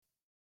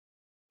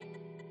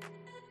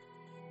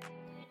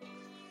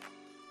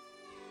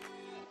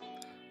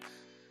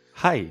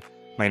Hi,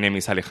 my name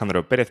is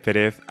Alejandro Perez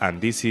Perez, and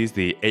this is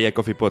the AI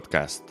Coffee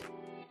Podcast.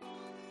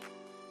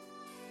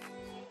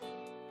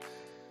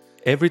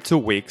 Every 2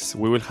 weeks,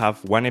 we will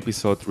have one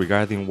episode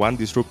regarding one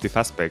disruptive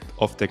aspect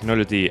of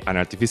technology and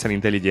artificial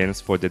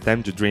intelligence for the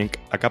time to drink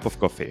a cup of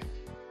coffee.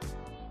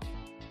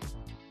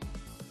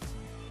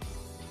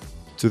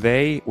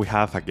 Today, we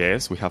have a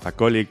guest, we have a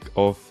colleague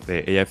of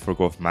the AI for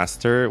Gov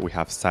Master, we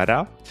have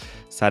Sara.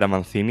 Sara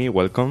Mancini,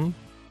 welcome.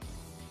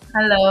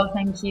 Hello,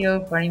 thank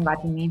you for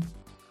inviting me.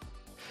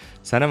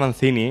 Sara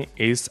Mancini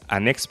is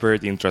an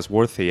expert in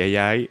trustworthy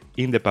AI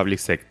in the public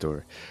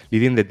sector,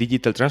 leading the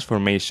digital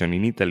transformation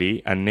in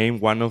Italy and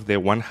named one of the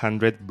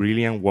 100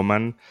 brilliant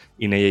women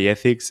in AI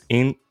ethics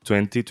in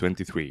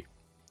 2023.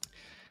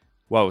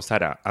 Wow,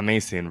 Sara,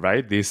 amazing,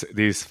 right?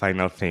 This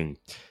final thing.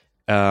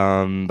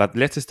 But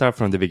let's start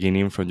from the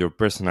beginning, from your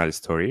personal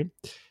story.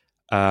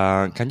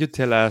 Can you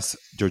tell us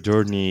your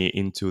journey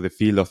into the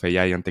field of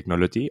AI and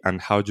technology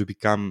and how you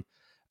become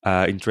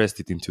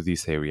interested into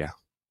this area?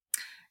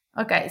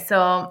 Okay,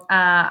 so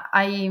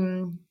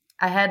I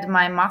had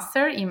my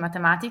master in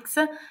mathematics,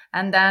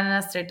 and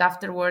then straight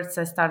afterwards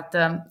I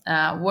started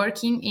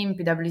working in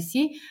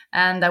PwC,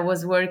 and I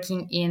was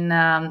working in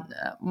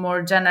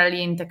more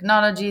generally in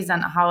technologies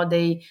and how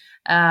they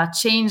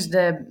change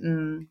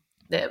the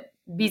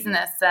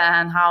business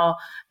and how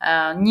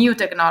new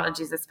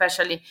technologies,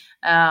 especially,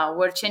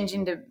 were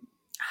changing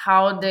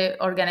how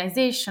the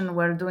organization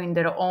were doing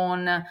their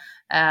own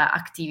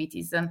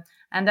activities.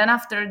 And then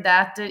after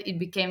that, it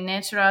became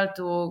natural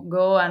to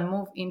go and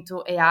move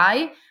into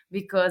AI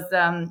because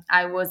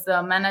I was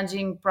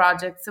managing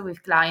projects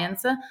with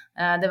clients,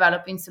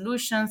 developing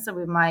solutions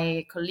with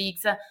my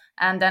colleagues.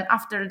 And then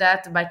after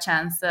that, by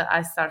chance,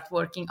 I start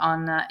working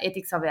on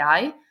ethics of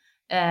AI.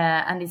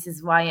 And this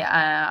is why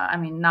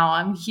now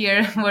I'm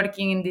here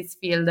working in this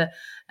field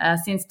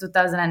since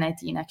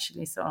 2018,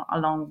 actually, so a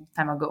long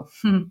time ago.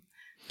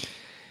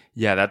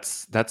 Yeah,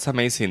 that's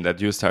amazing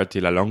that you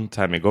started a long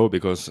time ago,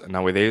 because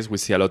nowadays we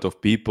see a lot of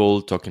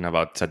people talking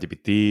about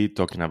ChatGPT,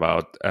 talking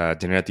about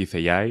generative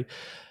AI.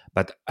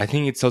 But I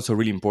think it's also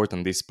really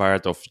important, this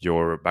part of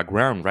your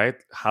background, right?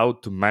 How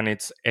to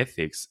manage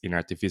ethics in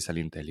artificial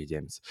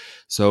intelligence.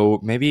 So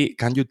maybe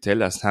can you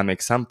tell us some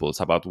examples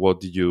about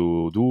what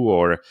you do,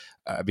 or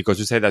because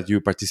you said that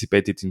you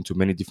participated into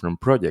many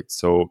different projects.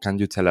 So can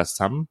you tell us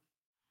some?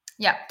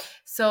 Yeah.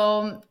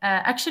 So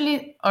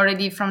actually,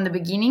 already from the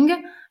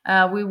beginning,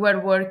 we were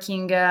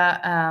working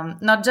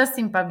not just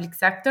in public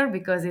sector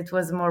because it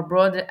was more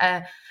broad,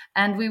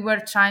 and we were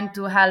trying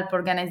to help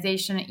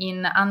organization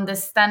in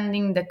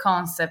understanding the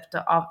concept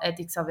of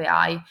ethics of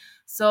AI.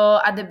 So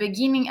at the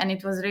beginning, and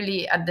it was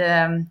really at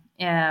the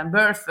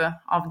birth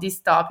of this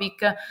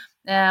topic,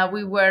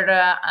 we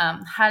were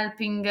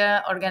helping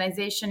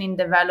organization in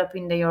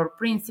developing their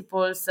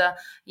principles,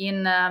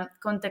 in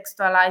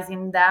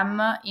contextualizing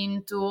them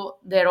into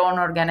their own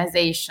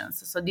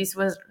organizations. So this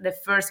was the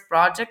first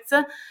project,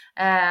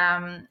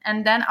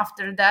 and then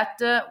after that,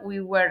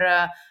 we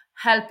were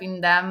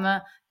helping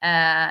them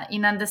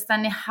in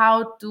understanding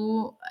how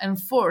to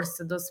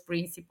enforce those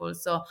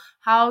principles. So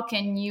how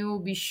can you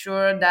be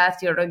sure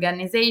that your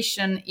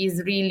organization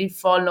is really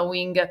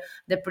following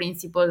the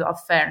principle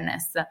of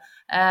fairness,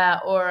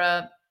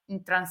 or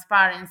in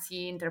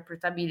transparency,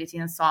 interpretability,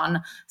 and so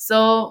on.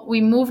 So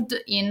we moved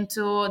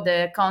into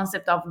the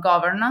concept of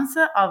governance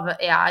of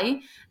AI.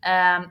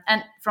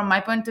 And from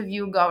my point of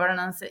view,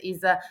 governance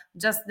is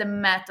just the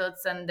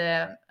methods and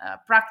the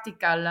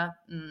practical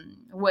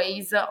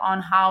ways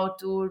on how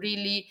to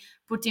really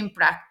put in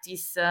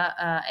practice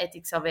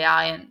ethics of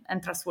AI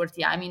and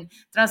trustworthy AI. I mean,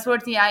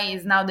 trustworthy AI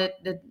is now the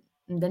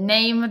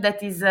name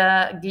that is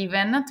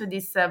given to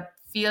this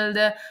field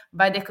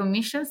by the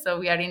Commission. So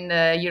we are in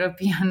the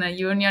European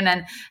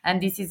Union,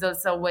 and this is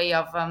also a way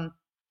of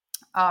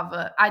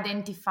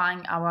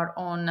identifying our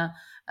own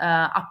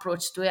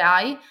approach to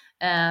AI.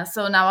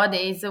 So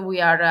nowadays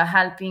we are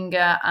helping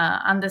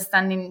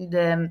understanding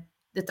the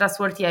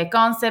trustworthy AI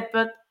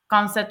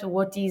concept.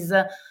 What is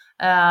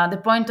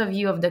the point of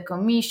view of the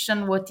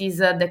Commission? What is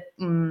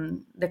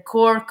the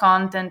core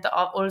content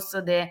of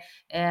also the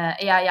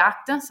AI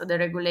Act, so the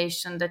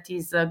regulation that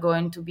is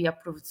going to be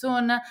approved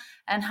soon,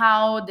 and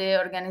how the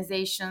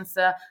organizations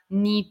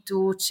need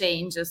to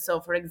change. So,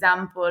 for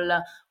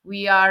example,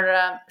 we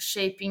are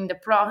shaping the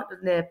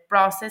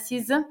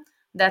processes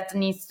that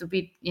needs to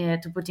be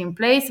to put in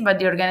place by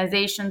the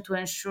organization to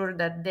ensure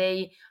that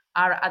they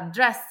are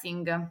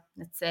addressing,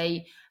 let's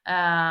say,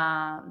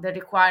 the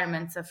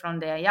requirements from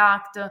the AI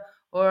Act,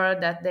 or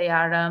that they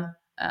are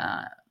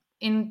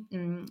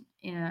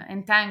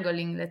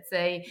entangling, let's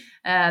say,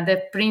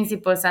 the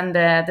principles and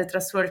the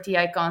trustworthy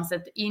AI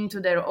concept into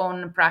their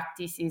own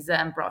practices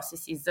and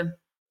processes.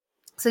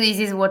 So this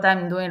is what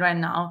I'm doing right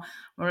now,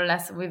 more or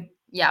less, with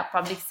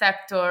public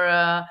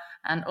sector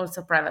and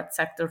also private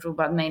sector too,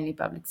 but mainly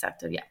public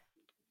sector. Yeah.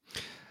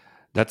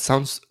 That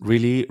sounds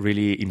really,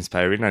 really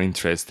inspiring and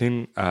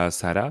interesting,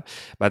 Sara.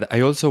 But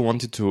I also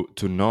wanted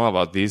to know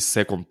about this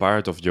second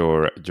part of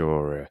your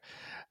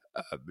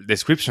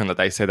description that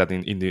I said that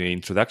in the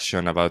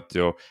introduction about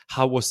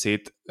how was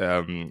it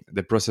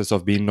the process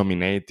of being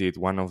nominated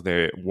one of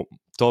the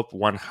top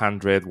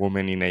 100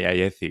 women in AI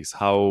ethics.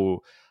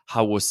 How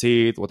was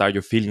it? What are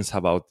your feelings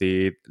about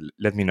it?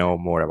 Let me know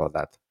more about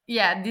that.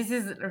 Yeah,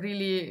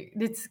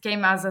 this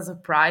came as a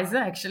surprise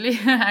actually.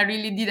 I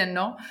really didn't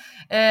know.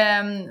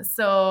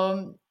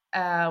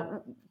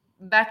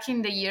 Back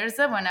in the years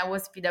when I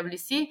was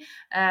PwC,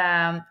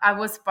 I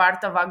was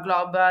part of a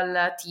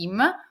global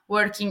team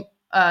working.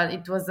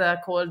 It was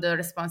called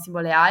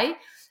Responsible AI,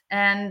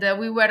 and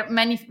we were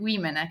many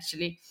women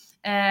actually.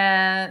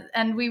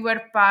 And we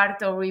were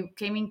part, or we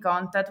came in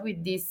contact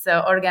with this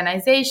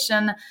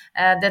organization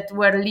that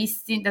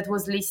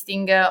was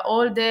listing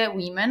all the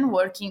women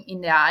working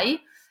in the AI,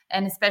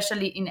 and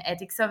especially in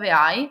ethics of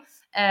AI.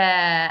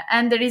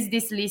 And there is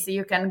this list.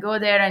 You can go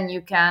there and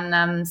you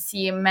can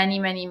see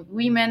many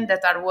women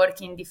that are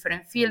working in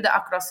different fields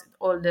across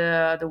all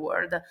the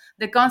world.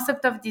 The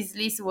concept of this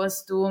list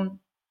was to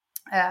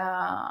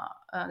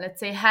let's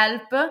say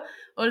help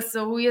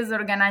also who is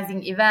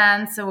organizing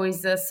events, who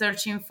is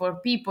searching for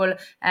people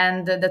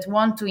and that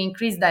want to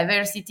increase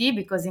diversity,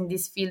 because in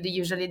this field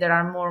usually there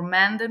are more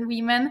men than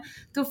women,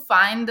 to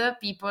find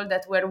people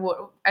that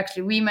were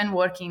actually women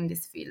working in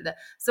this field.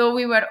 So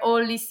we were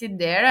all listed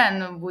there,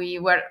 and we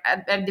were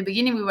at the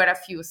beginning we were a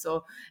few,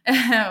 so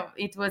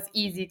it was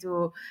easy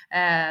to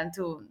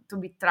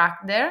be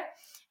tracked there.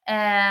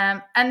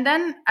 And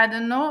then I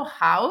don't know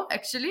how,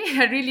 actually,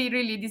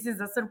 really, this is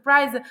a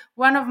surprise.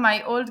 One of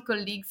my old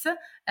colleagues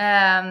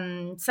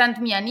sent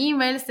me an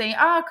email saying,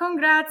 "Oh,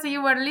 congrats,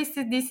 you were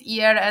listed this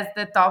year as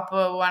the top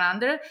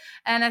 100."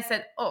 And I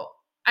said, "Oh,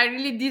 I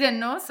really didn't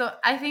know." So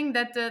I think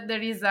that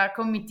there is a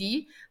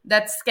committee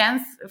that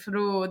scans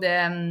through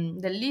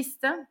the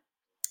list,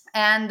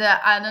 and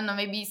I don't know,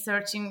 maybe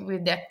searching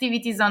with the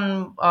activities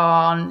on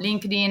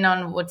LinkedIn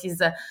on what is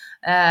the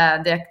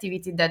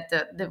activity that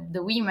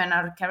the women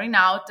are carrying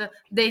out.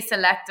 They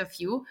select a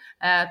few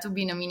to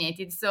be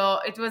nominated, so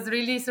it was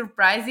really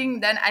surprising.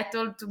 Then I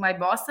told to my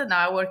boss,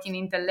 now I work in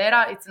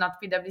Intellera, it's not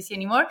PwC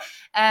anymore,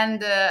 and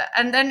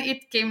then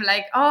it came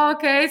like, oh,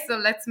 okay, so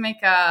let's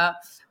make a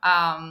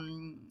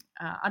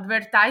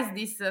advertise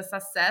this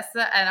success.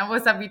 And I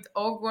was a bit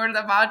awkward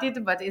about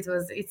it, but it's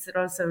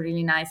also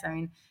really nice. I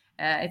mean,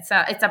 it's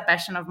a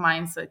passion of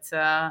mine, so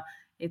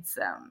it's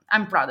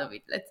I'm proud of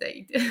it, let's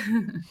say.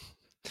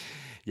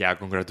 Yeah,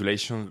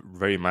 congratulations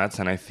very much,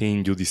 and I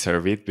think you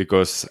deserve it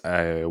because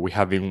we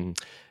have been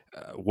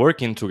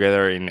working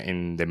together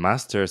in the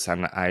masters,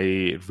 and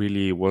I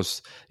really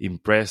was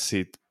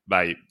impressed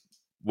by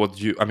what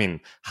you. I mean,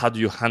 how do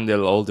you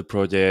handle all the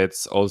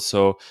projects?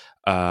 Also,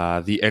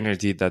 the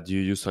energy that you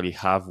usually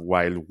have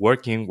while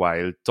working,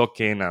 while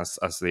talking, as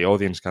the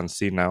audience can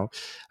see now.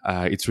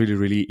 It's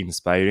really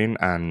inspiring,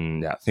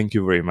 and yeah, thank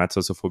you very much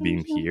also for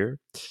being Thank you. here.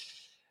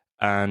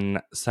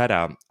 And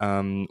Sara,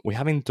 we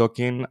have been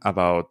talking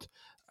about,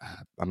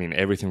 I mean,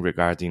 everything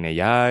regarding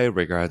AI,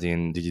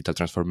 regarding digital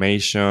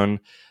transformation.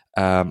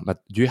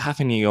 But do you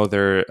have any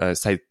other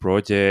side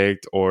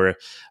project or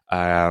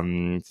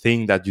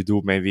thing that you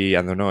do, maybe,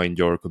 I don't know, in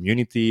your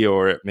community,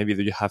 or maybe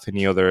do you have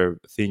any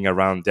other thing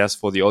around just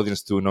for the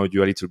audience to know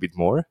you a little bit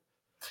more?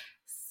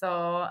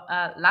 So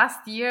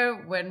last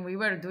year when we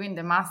were doing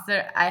the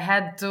master, I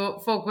had to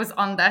focus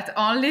on that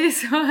only,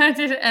 so I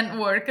didn't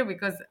work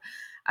because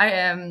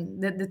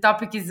the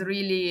topic is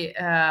really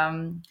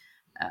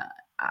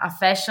a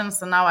fashion.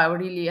 So now I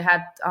really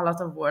had a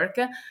lot of work.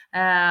 So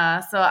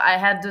I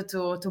had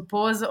to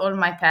pause all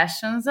my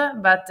passions,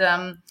 but.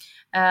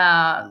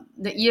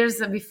 The years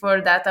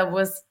before that, I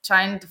was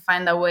trying to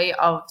find a way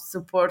of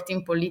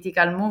supporting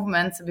political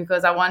movements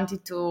because I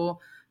wanted to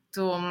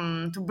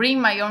bring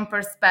my own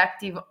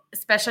perspective,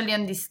 especially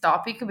on this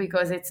topic,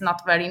 because it's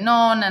not very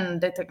known and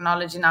the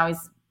technology now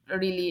is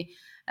really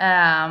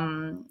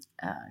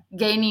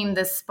gaining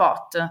the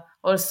spot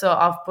also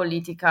of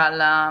political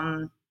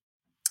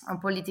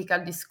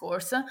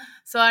discourse.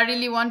 So I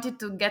really wanted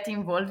to get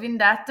involved in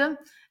that,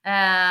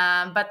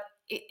 but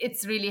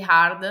it's really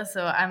hard.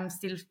 So I'm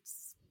still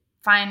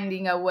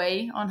finding a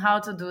way on how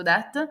to do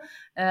that.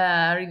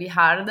 Really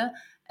hard.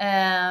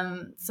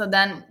 So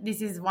then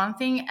this is one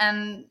thing,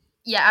 and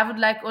yeah, I would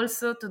like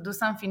also to do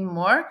something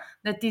more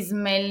that is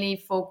mainly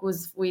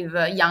focused with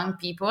young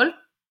people,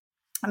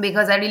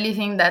 because I really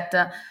think that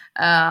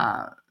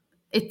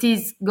it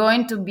is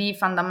going to be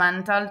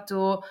fundamental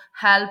to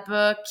help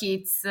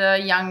kids,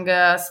 young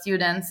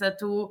students,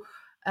 to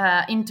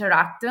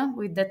interact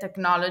with the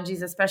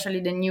technologies, especially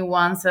the new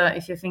ones.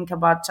 If you think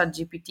about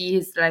ChatGPT,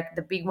 is like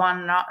the big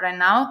one right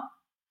now,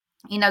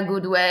 in a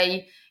good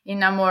way,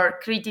 in a more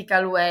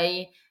critical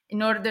way,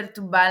 in order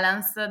to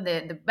balance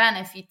the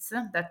benefits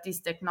that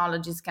these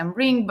technologies can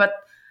bring, but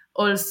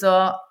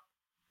also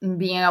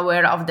being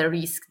aware of the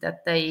risk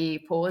that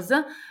they pose.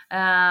 So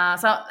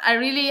I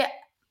really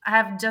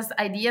have just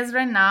ideas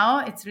right now.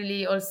 It's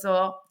really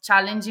also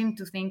challenging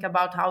to think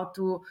about how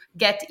to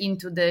get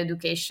into the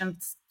education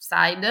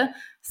side.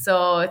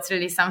 So it's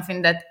really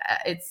something that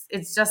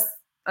it's just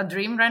a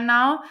dream right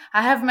now.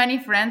 I have many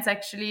friends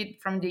actually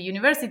from the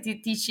university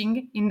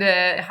teaching in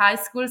the high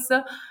schools,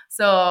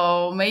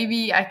 so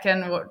maybe I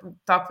can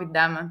talk with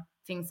them and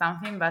think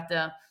something. But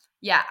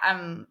yeah,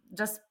 I'm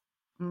just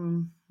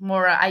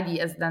more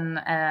ideas than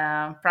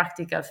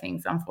practical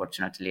things,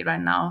 unfortunately,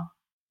 right now.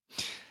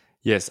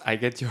 Yes, I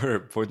get your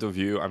point of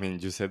view. I mean,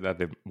 you said that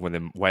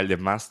while the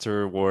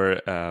master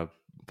were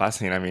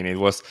passing, I mean, it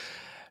was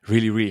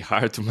really, really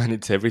hard to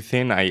manage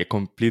everything. I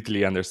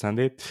completely understand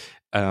it.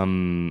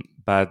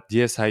 But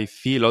yes, I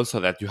feel also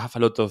that you have a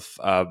lot of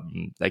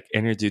like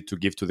energy to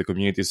give to the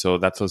community. So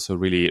that's also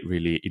really,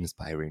 really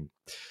inspiring.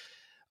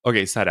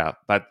 Okay, Sara,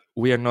 but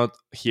we are not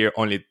here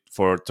only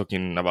for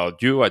talking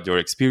about you and your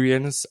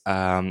experience.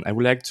 I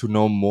would like to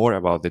know more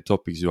about the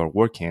topics you are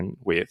working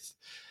with.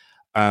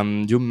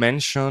 You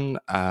mentioned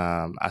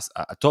as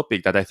a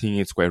topic that I think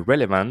is quite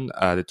relevant,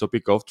 the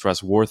topic of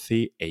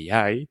trustworthy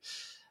AI.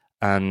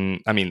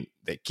 And I mean,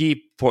 the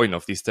key point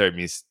of this term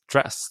is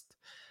trust.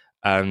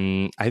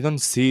 And I don't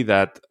see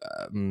that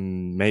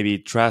maybe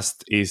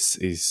trust is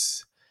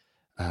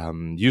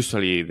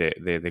usually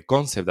the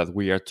concept that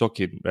we are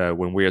talking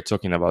when we are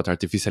talking about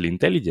artificial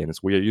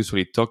intelligence. We are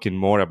usually talking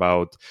more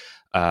about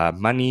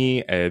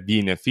money,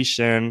 being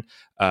efficient,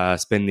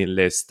 spending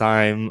less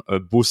time,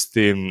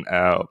 boosting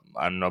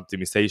and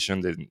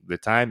optimization the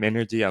time,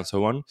 energy, and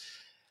so on.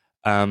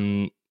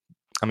 Um,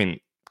 I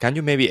mean, can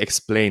you maybe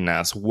explain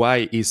us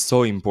why it's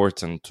so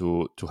important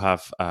to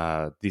have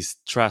this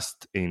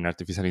trust in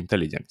artificial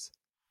intelligence?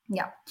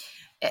 Yeah.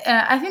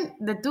 I think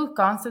the two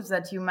concepts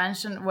that you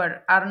mentioned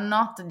were are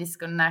not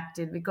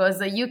disconnected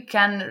because you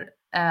can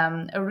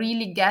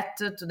really get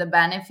to the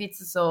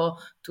benefits, so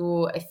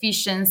to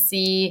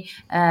efficiency,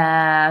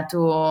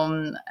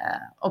 to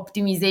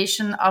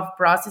optimization of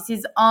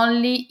processes,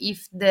 only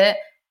if the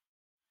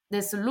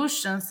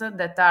solutions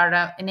that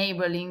are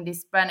enabling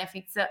these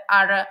benefits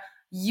are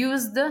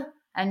used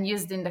and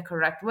used in the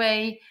correct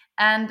way.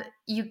 And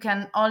you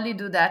can only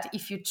do that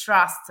if you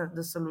trust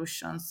the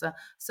solutions.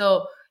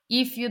 So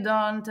if you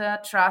don't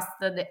trust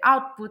the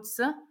outputs,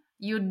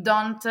 you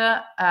don't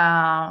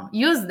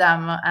use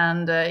them,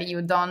 and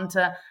you don't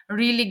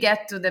really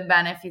get to the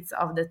benefits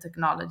of the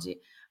technology.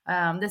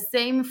 The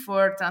same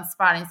for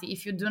transparency.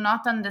 If you do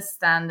not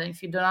understand,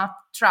 if you do not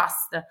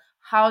trust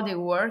how they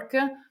work,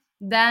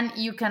 then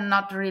you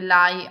cannot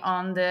rely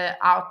on the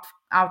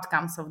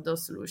outcomes of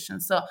those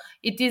solutions. So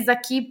it is a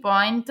key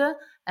point,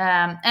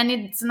 and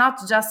it's not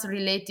just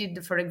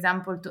related, for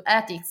example, to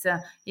ethics.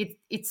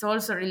 It's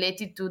also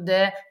related to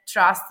the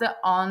trust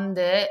on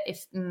the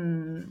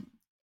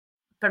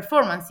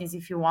performances,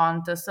 if you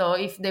want. So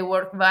if they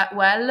work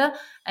well,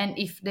 and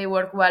if they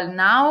work well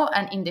now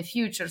and in the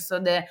future, so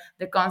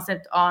the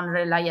concept on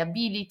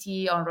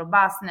reliability, on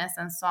robustness,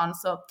 and so on.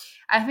 So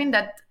I think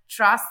that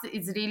trust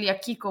is really a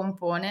key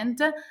component,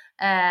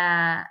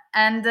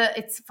 and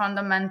it's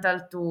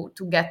fundamental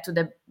to get to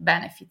the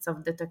benefits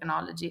of the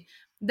technology.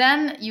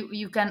 Then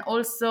you can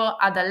also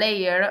add a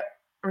layer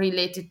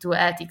related to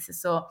ethics.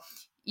 So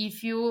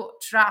if you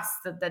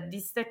trust that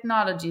this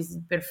technology is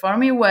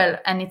performing well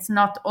and it's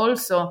not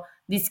also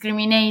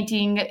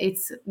discriminating,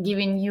 it's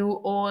giving you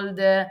all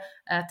the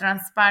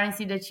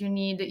transparency that you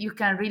need, you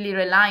can really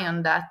rely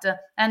on that.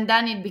 And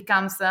then it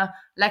becomes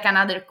like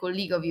another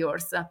colleague of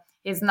yours.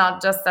 It's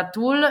not just a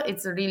tool,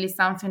 it's really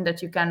something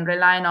that you can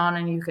rely on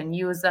and you can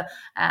use,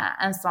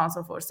 and so on and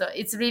so forth. So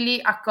it's really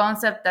a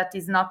concept that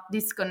is not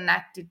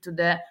disconnected to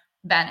the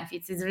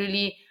benefits. It's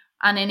really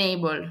an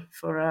enable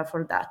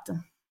for that.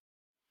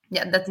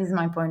 Yeah, that is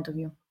my point of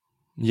view.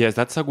 Yes,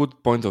 that's a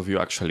good point of view,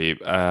 actually.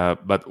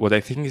 But what I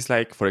think is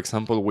like, for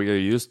example, we are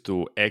used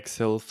to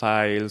Excel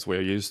files,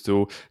 we're used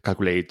to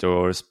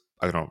calculators,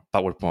 I don't know,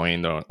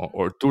 PowerPoint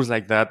or tools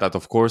like that, that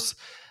of course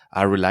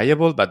are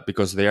reliable, but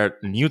because they are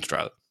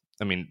neutral.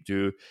 I mean,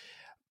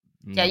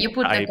 Yeah, you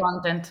put the I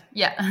content.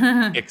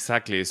 Yeah.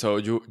 exactly. So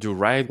you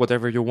write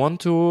whatever you want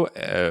to,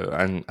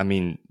 and I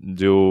mean,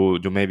 you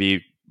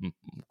maybe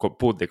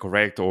put the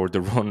correct or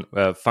the wrong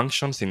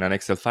functions in an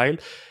Excel file,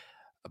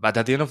 but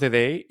at the end of the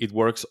day it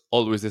works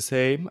always the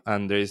same,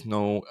 and there is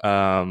no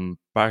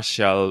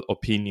partial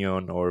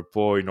opinion or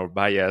point or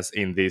bias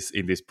in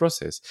this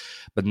process.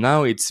 But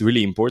now it's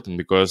really important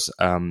because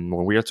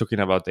when we are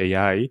talking about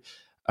AI,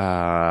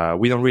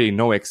 we don't really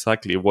know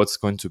exactly what's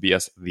going to be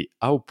as the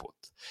output.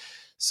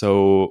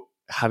 So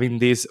having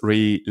this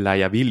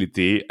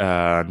reliability,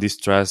 this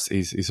trust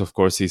is of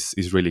course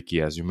is really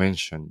key, as you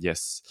mentioned.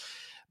 Yes,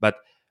 but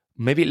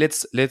maybe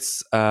let's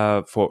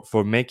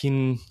for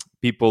making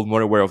people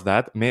more aware of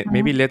that,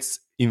 maybe Mhm. let's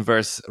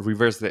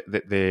reverse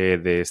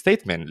the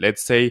statement.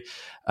 Let's say,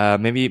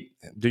 maybe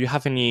do you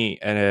have any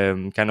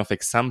kind of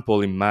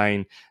example in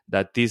mind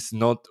that is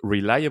not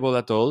reliable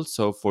at all,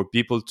 so for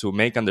people to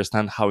make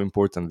understand how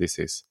important this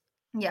is?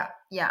 Yeah,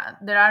 yeah.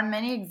 There are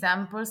many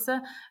examples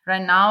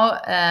right now,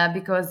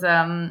 because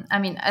I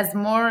mean, as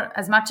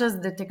much as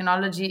the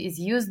technology is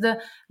used,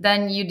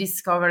 then you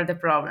discover the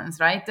problems,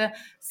 right?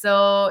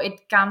 So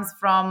it comes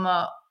from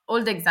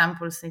all the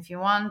examples, if you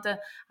want,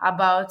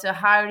 about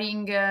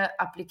hiring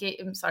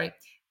application. Sorry,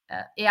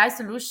 AI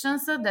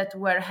solutions that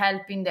were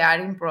helping the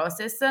hiring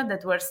process,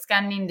 that were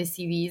scanning the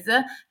CVs.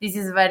 This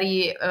is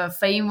very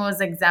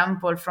famous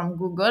example from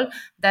Google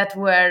that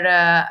were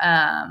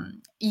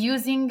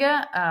using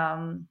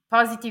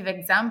positive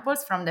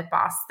examples from the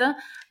past.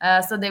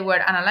 So they were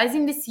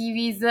analyzing the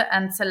CVs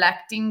and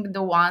selecting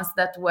the ones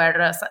that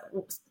were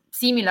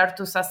similar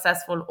to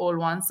successful all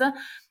ones.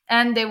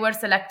 And they were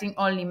selecting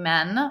only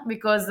men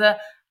because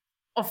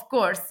of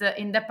course,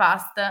 in the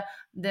past,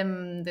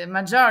 the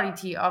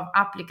majority of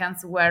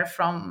applicants were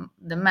from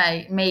the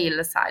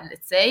male side,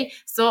 let's say.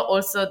 So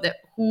also the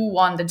who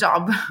won the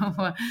job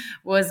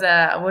was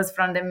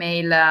from the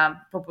male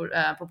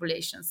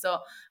population. So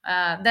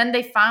then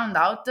they found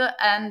out,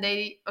 and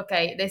they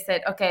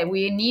said, okay,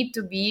 we need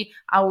to be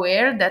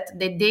aware that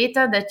the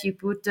data that you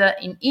put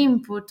in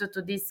input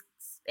to these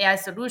AI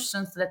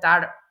solutions that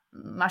are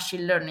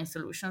machine learning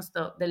solutions,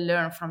 so they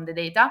learn from the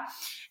data,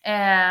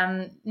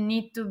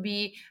 need to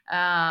be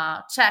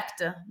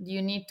checked.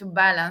 You need to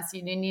balance,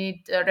 you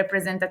need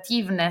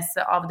representativeness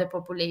of the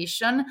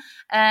population,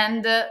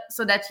 and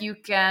so that you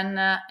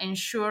can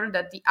ensure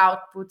that the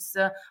outputs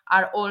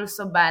are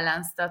also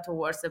balanced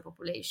towards the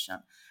population.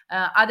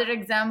 Other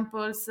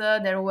examples,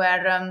 there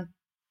were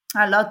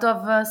a lot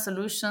of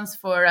solutions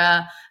for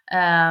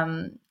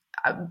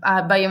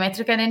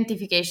biometric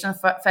identification,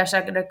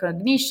 facial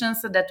recognition,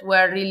 so that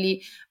were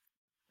really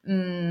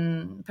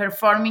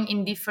performing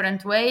in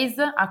different ways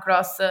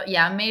across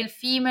male,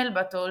 female,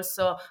 but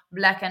also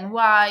black and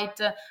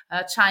white,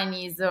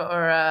 Chinese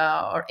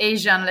or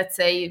Asian, let's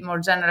say more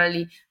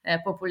generally,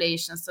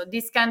 population. So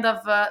this kind of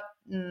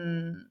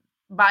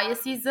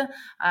biases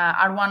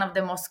are one of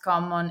the most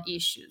common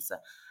issues.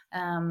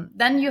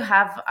 Then you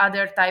have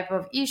other type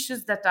of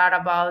issues that are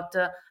about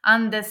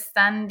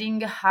understanding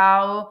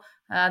how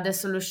the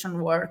solutions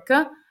work.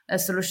 So,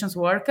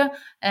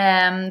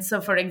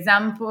 for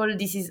example,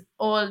 this is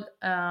all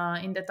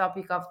in the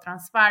topic of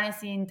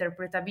transparency,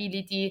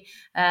 interpretability,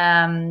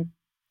 and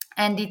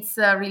it's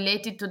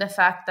related to the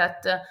fact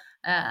that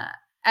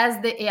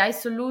as the AI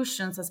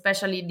solutions,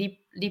 especially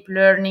deep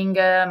learning,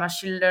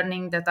 machine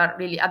learning that are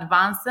really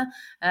advanced,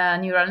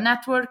 neural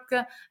network,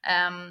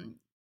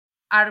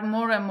 are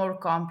more and more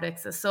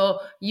complex.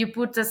 So you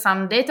put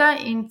some data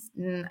in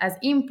as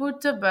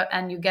input,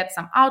 and you get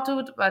some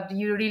output, but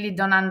you really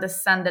don't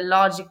understand the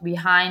logic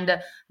behind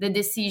the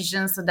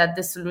decisions that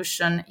the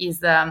solution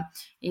is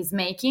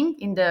making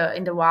in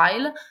the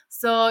while.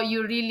 So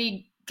you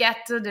really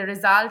get the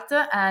result,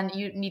 and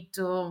you need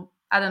to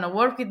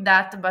work with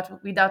that,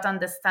 but without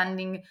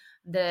understanding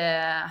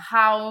the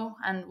how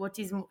and what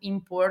is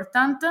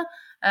important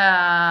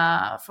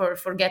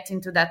for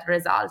getting to that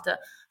result.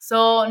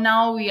 So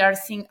now we are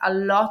seeing a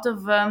lot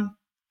of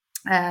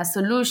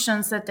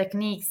solutions,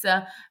 techniques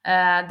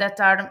that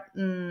are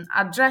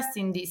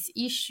addressing this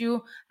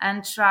issue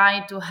and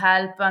try to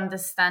help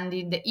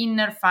understanding the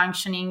inner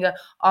functioning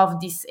of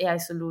these AI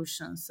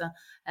solutions,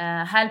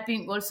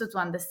 helping also to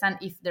understand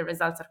if the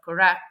results are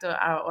correct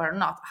or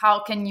not. How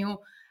can you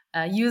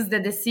use the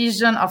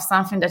decision of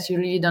something that you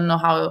really don't know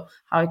how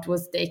it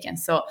was taken?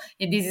 So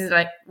this is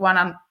like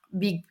one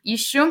big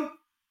issue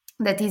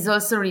that is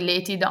also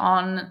related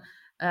on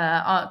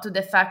to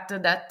the fact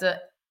that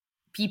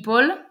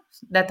people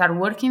that are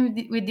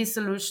working with these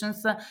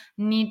solutions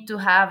need to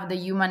have the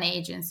human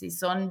agency.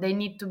 So they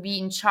need to be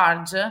in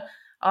charge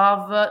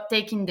of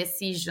taking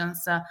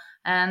decisions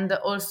and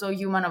also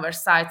human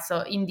oversight.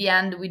 So in the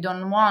end, we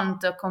don't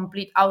want a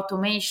complete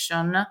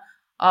automation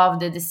of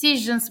the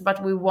decisions,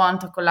 but we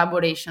want a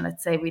collaboration,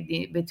 let's say,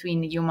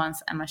 between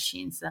humans and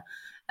machines.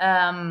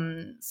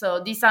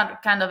 So these are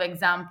kind of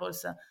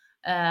examples.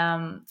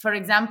 For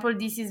example,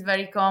 this is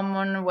very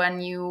common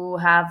when you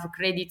have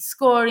credit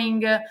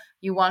scoring.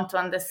 You want to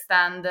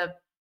understand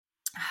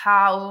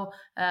how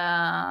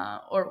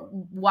or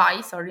why,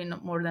 sorry,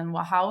 not more than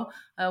how,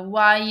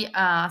 why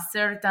a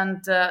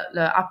certain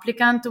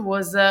applicant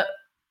was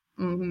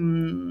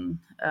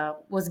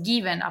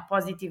given a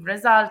positive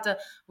result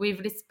with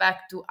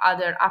respect to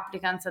other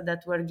applicants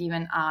that were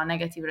given a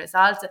negative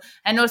result.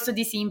 And also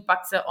this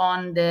impacts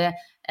on the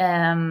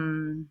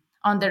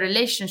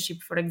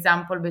relationship, for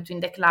example, between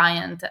the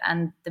client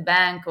and the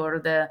bank or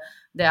the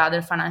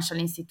other financial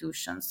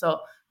institution. So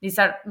these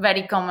are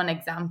very common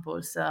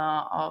examples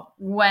of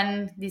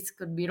when this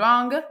could be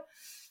wrong.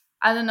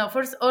 I don't know.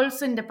 First,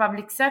 also in the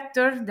public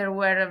sector, there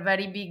were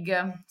very big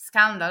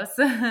scandals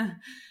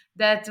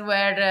that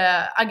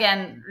were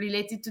again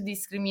related to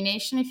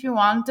discrimination, if you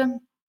want.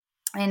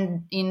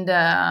 And in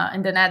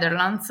the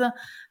Netherlands,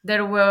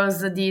 there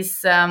was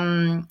this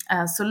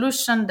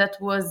solution that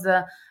was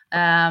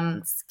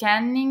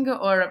scanning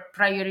or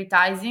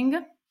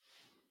prioritizing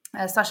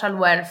social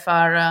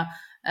welfare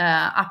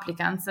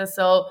applicants,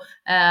 so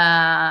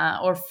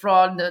or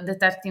fraud,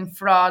 detecting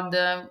fraud,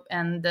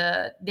 and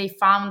they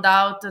found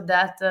out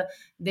that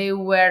they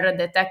were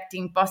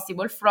detecting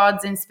possible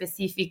frauds in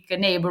specific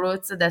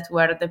neighborhoods that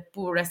were the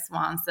poorest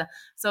ones.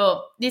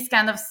 So this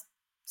kind of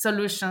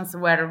solutions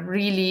were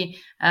really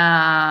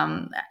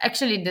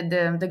actually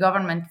the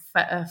government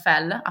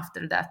fell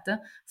after that.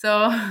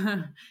 So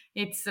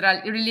it's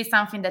really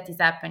something that is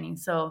happening.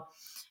 So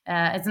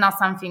it's not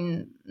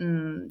something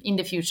in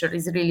the future.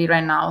 It's really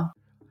right now.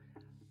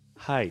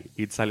 Hi,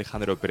 it's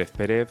Alejandro Perez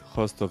Perez,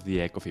 host of the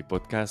iCoffee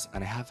podcast,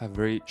 and I have a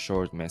very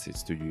short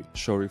message to you.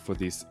 Sorry for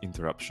this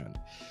interruption.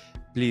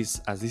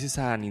 Please, as this is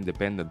an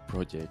independent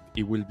project,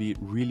 it will be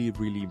really,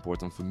 really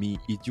important for me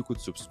if you could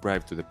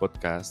subscribe to the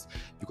podcast.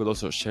 You could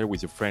also share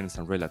with your friends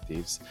and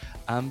relatives.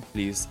 And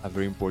please, a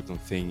very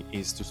important thing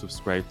is to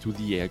subscribe to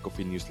the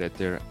iCoffee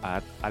newsletter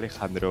at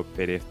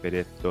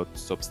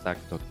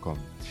alejandroperezperez.substack.com.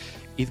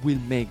 It will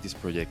make this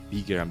project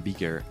bigger and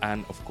bigger,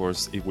 and of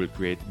course, it will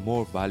create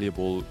more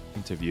valuable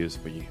interviews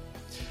for you.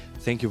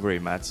 Thank you very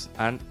much,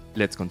 and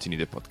let's continue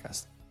the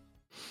podcast.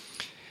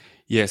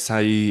 Yes,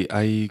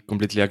 I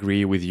completely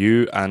agree with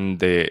you, and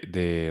the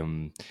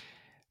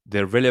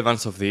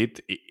relevance of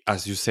it,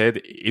 as you said,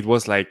 it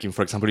was like,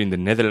 for example, in the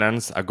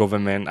Netherlands, a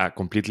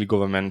completely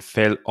government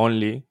fell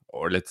only,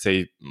 or let's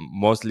say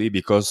mostly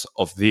because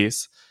of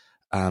this.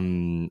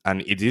 And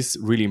it is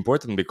really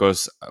important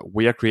because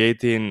we are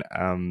creating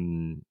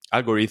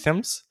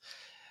algorithms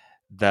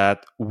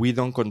that we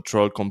don't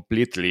control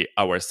completely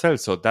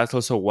ourselves. So that's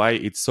also why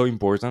it's so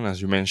important, as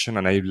you mentioned,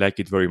 and I like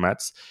it very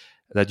much,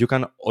 that you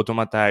can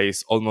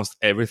automatize almost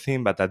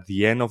everything, but at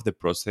the end of the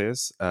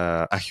process,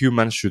 a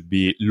human should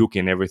be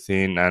looking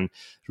everything and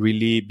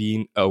really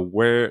being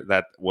aware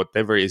that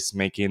whatever is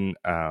making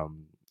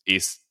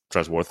is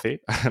trustworthy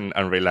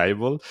and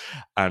reliable,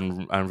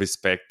 and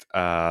respect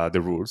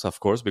the rules, of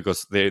course,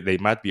 because they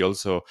might be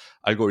also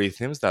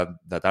algorithms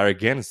that are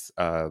against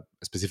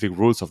specific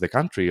rules of the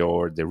country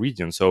or the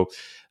region. So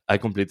I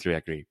completely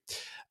agree.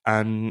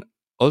 And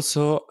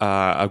also,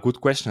 a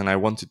good question I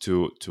wanted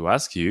to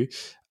ask you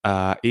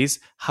is,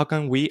 how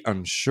can we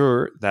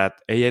ensure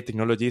that AI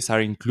technologies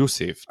are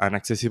inclusive and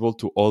accessible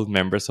to all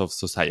members of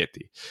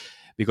society?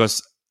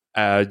 Because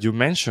you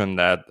mentioned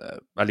that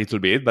a little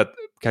bit, but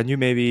can you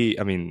maybe,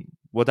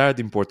 what are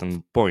the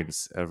important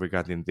points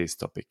regarding this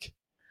topic?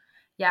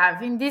 Yeah, I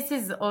think this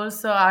is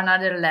also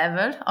another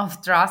level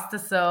of trust.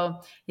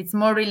 So it's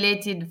more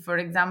related, for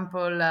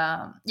example,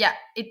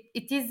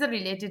 it is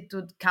related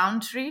to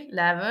country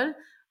level,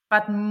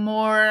 but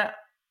more,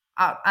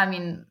 I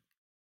mean,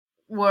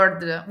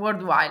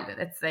 worldwide,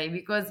 let's say,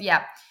 because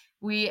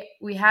we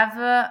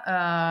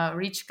have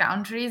rich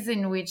countries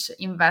in which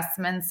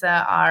investments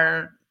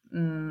are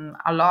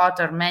a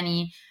lot or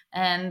many,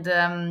 and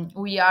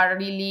we are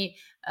really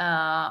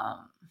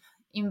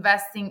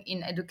investing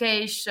in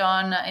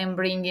education and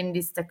bringing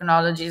these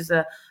technologies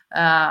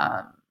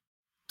uh,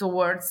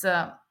 towards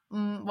well,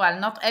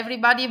 not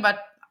everybody, but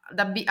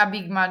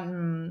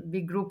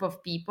big group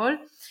of people,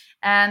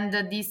 and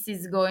this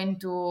is going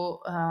to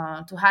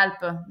help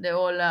the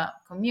whole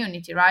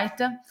community, right?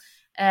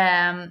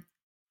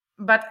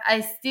 But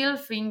I still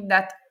think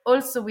that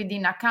also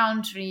within a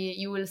country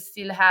you will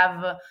still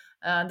have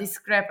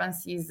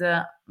discrepancies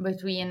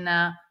between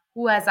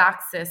who has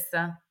access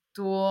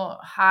to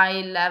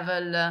high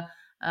level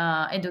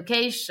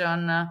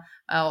education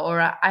or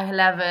a high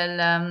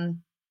level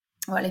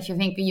well, if you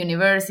think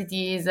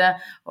universities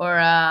or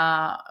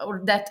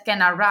that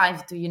can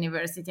arrive to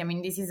university. I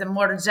mean, this is a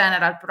more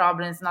general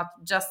problem. It's not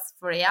just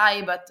for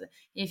AI, but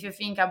if you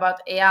think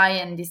about AI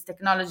and this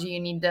technology,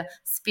 you need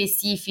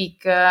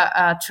specific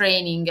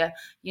training.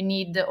 You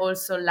need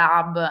also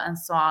lab and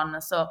so on.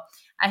 So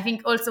I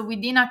think also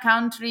within a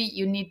country,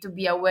 you need to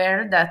be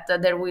aware that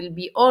there will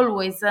be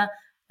always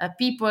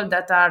people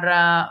that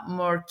are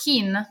more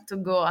keen to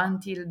go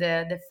until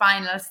the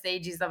final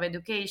stages of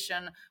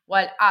education,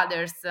 while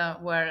others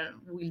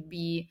will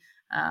be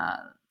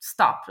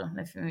stopped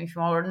if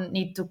or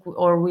need to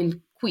or will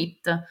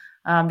quit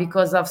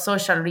because of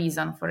social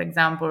reason, for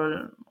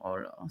example,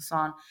 or so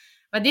on.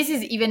 But this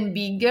is even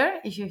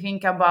bigger if you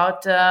think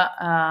about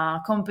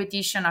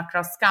competition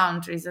across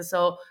countries.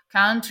 So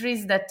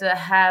countries that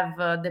have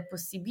the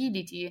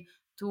possibility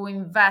to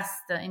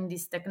invest in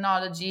this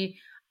technology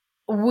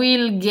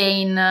will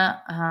gain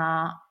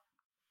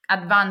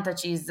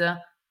advantages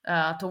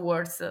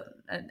towards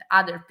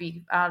other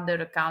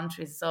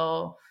countries.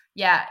 So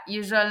yeah,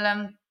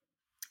 usually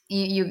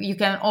you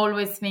can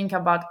always think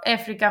about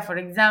Africa, for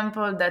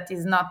example, that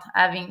is not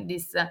having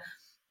this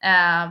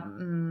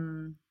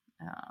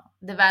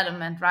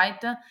development,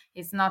 right?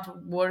 It's not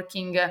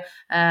working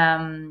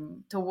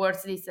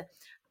towards this.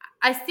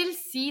 I still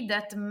see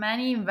that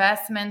many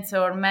investments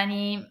or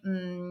many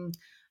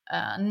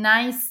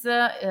nice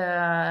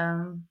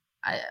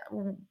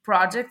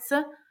projects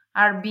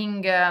are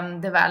being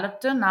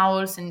developed now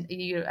also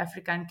in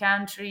African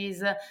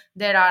countries.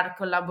 There are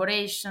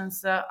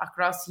collaborations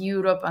across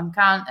Europe and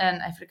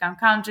African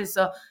countries.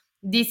 So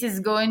this is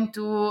going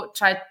to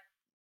try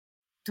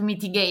to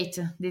mitigate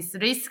this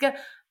risk,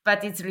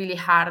 but it's really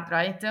hard,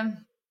 right?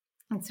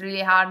 It's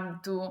really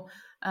hard to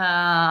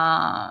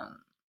uh,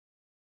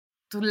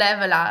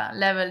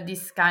 level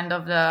this kind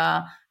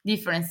of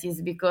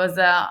differences, because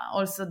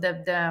also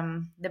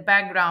the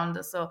background,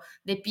 so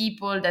the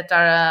people that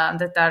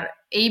are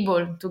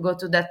able to go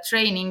to that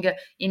training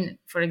in,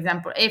 for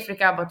example,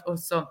 Africa, but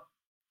also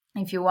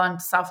if you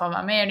want South of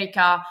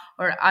America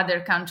or other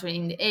country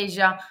in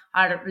Asia,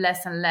 are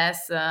less and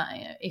less.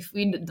 If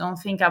we don't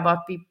think about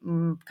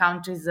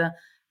countries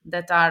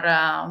that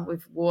are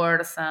with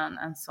wars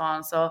and so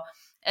on. So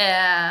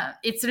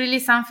it's really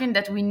something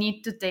that we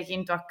need to take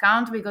into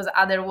account, because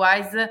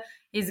otherwise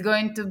it's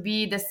going to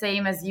be the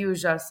same as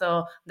usual.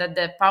 So that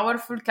the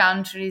powerful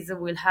countries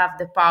will have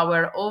the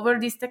power over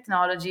these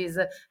technologies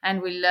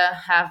and will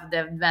have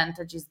the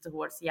advantages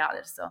towards the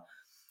others. So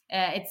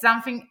it's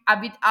something a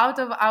bit out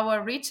of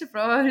our reach,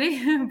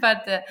 probably,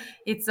 but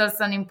it's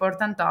also an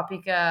important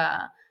topic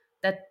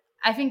that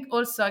I think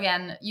also,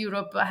 again,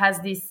 Europe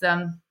has this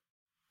uh,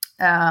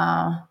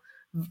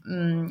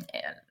 mm,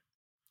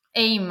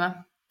 aim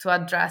to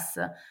address,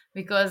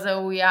 because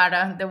we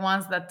are the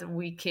ones that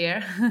we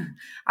care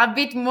a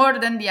bit more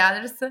than the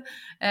others.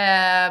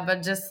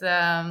 But just,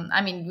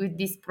 I mean, with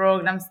these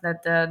programs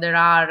that there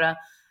are.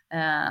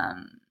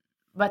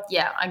 But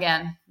yeah,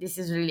 again, this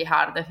is really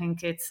hard. I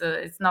think it's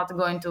not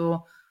going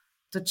to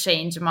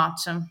change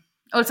much.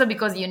 Also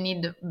because you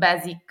need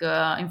basic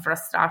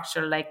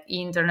infrastructure like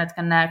internet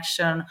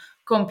connection,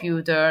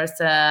 computers.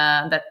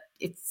 That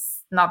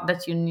it's not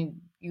that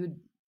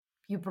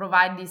you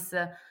provide this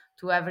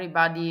to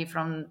everybody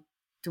from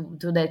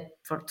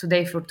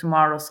today for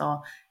tomorrow.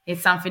 So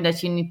it's something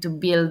that you need to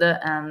build,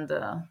 and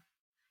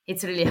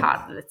it's really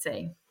hard, let's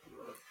say.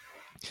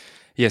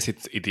 Yes,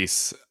 it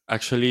is.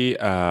 Actually,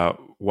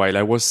 while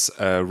I was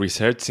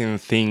researching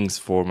things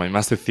for my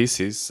master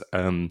thesis,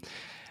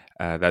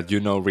 that you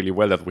know really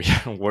well that we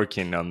are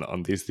working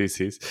on this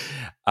thesis,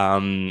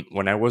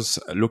 when I was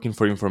looking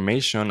for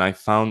information, I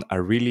found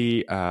a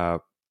really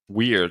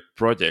weird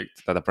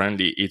project that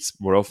apparently it's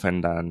more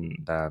often than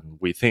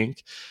we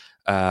think.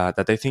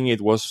 That I think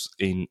it was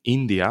in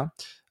India.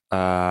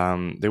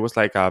 There was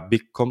like a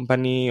big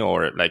company,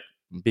 or like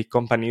big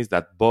companies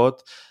that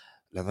bought,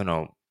 I don't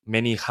know,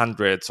 many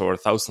hundreds or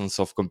thousands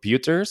of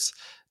computers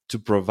to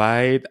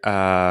provide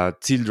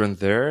children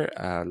there,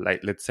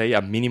 like let's say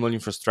a minimal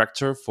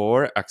infrastructure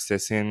for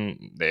accessing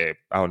the,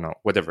 I don't know,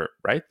 whatever,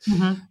 right?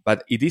 Mhm.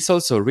 But it is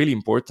also really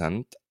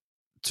important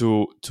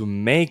to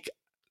make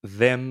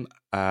them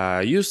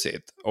use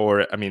it,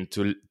 or I mean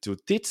to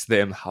teach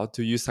them how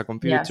to use a Yes.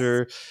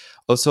 computer,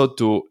 also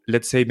to,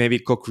 let's say, maybe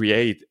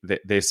co-create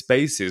the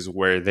spaces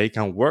where they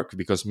can work,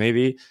 because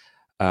maybe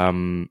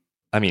um,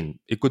 I mean,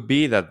 it could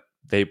be that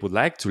they would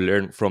like to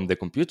learn from the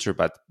computer,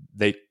 but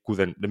they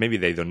couldn't, maybe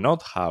they don't know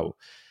how.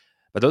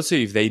 But also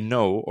if they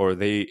know, or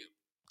they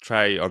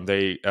try, or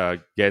they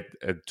get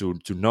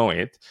to know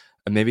it,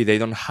 maybe they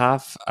don't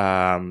have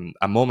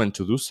a moment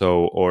to do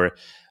so, or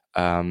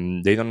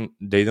they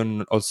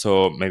don't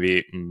also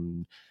maybe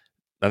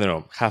I don't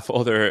know, have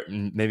other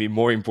maybe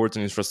more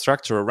important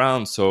infrastructure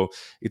around. So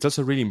it's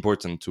also really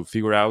important to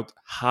figure out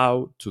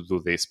how to do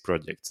these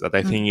projects, that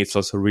I think it's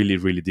also really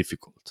really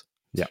difficult.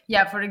 Yeah.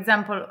 Yeah, for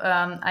example,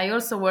 I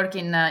also work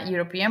in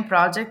European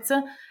projects,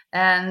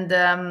 and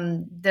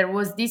there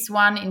was this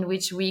one in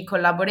which we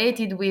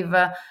collaborated with.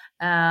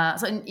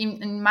 So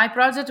in my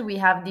project, we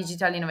have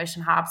digital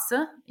innovation hubs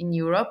in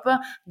Europe.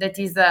 That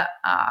is a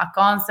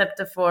concept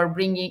for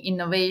bringing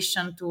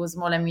innovation to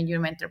small and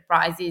medium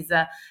enterprises,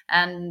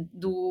 and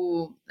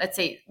do, let's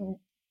say,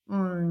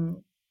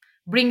 mm,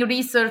 bring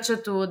research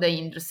to the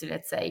industry,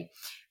 let's say.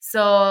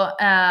 So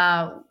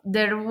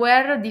there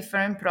were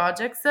different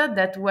projects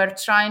that were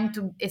trying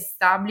to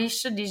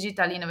establish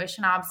digital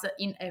innovation hubs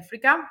in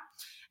Africa.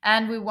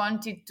 And we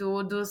wanted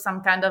to do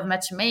some kind of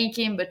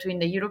matchmaking between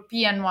the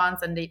European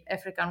ones and the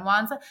African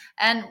ones.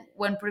 And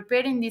when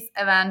preparing this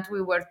event,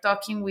 we were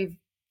talking with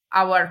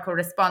our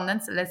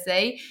correspondents, let's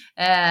say,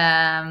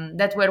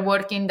 that were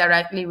working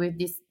directly with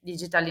this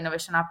digital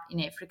innovation hub in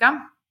Africa.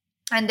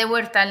 And they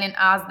were telling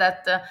us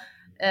that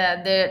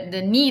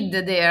the need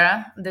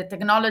there, the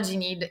technology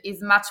need,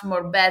 is much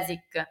more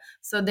basic.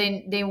 So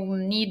they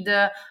need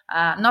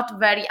not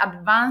very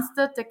advanced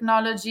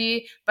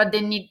technology, but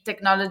they need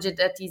technology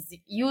that is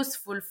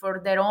useful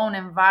for their own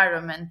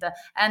environment,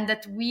 and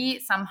that we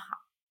somehow,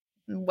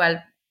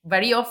 well,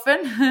 very often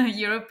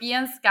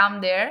Europeans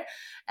come there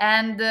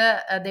and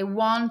they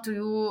want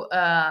to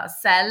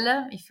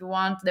sell, if you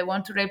want, they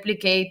want to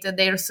replicate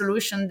their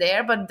solution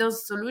there, but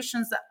those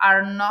solutions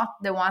are not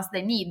the ones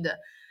they need.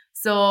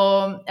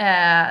 So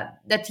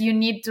that you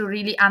need to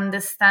really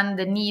understand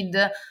the need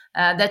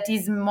that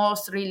is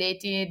most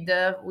related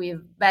with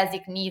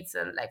basic needs,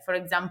 like, for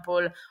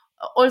example,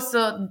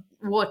 also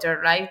water,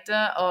 right?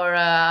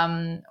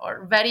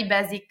 Or very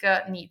basic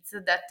needs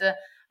that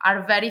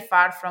are very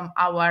far from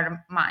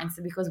our minds,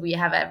 because we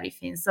have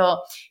everything.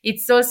 So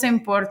it's also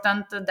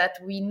important that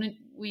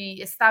we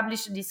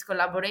establish this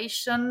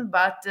collaboration,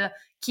 but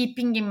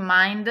keeping in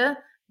mind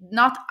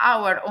not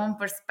our own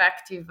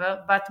perspective,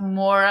 but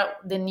more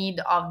the need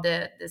of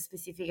the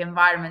specific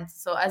environment.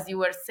 So as you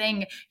were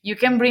saying, you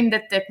can bring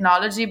the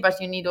technology,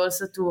 but you need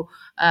also to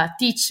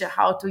teach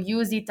how to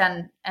use it,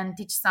 and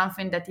teach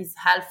something that is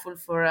helpful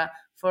for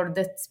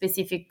the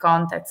specific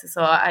context.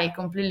 So I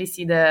completely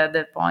see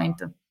the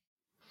point.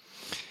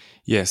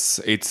 Yes,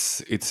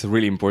 it's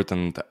really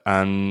important.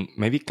 And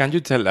maybe can you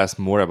tell us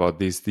more about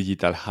these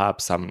digital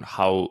hubs and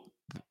how,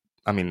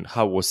 I mean,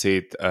 how was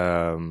it?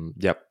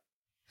 Yeah.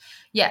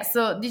 Yeah,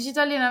 so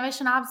digital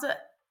innovation hubs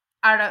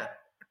are a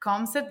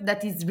concept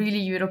that is really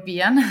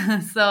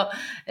European. So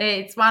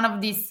it's one of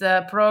these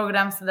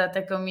programs that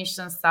the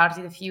Commission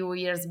started a few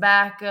years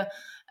back.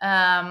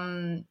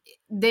 Um,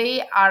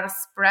 they are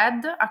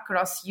spread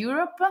across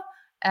Europe,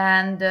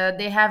 and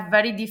they have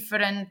very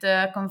different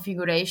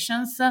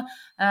configurations.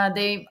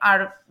 They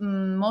are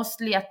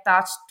mostly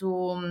attached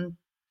to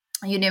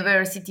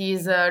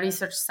universities,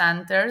 research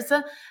centers,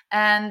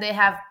 and they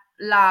have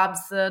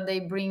labs. They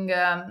bring,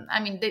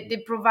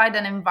 they provide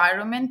an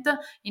environment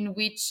in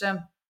which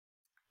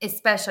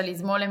especially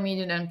small and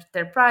medium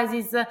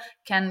enterprises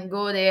can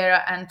go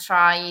there and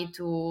try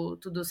to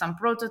do some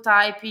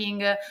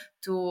prototyping,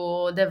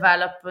 to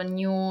develop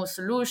new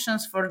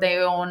solutions for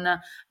their own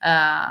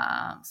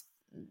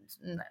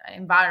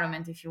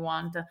environment, if you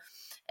want.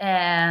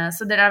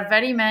 So there are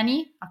very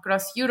many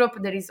across Europe.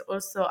 There is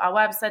also a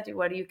website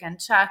where you can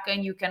check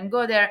and you can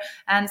go there,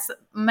 and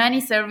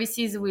many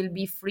services will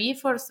be free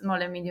for small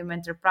and medium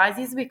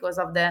enterprises because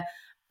of the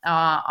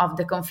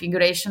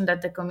configuration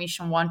that the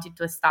Commission wanted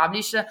to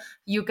establish.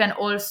 You can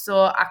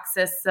also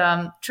access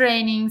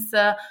trainings,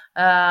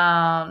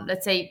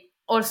 let's say,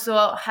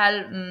 also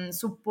help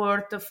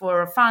support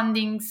for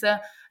fundings,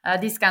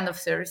 these kind of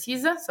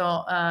services.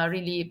 So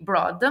really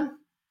broad.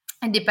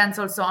 It depends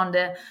also on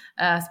the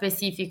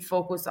specific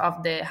focus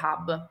of the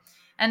hub.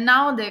 And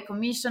now the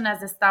Commission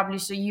has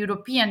established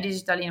European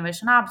digital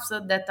innovation hubs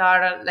that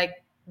are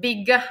like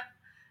big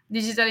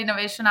digital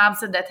innovation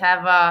hubs that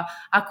have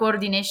a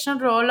coordination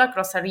role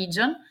across a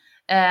region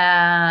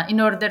in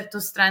order to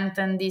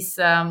strengthen this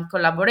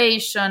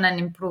collaboration and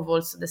improve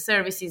also the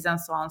services and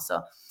so on.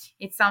 So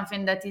it's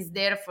something that is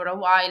there for a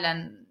while,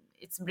 and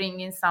it's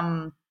bringing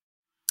some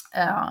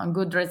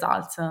good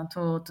results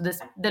to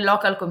the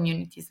local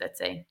communities, let's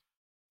say.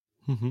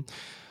 Mhm.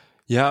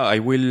 Yeah, I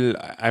will.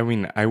 I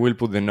mean, I will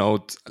put the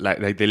note,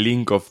 like the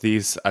link of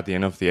this at the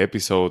end of the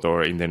episode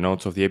or in the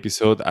notes of the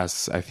episode,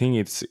 as I think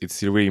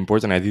it's really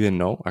important. I didn't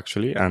know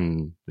actually,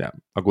 and yeah,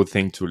 a good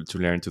thing to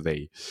learn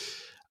today.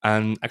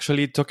 And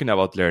actually, talking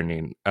about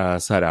learning,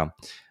 Sarah,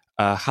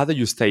 how do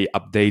you stay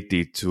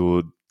updated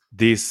to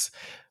this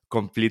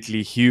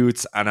completely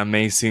huge and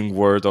amazing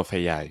world of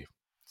AI?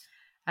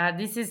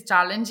 This is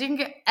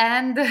challenging,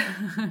 and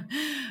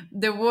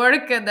the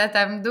work that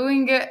I'm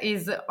doing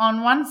is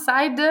on one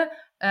side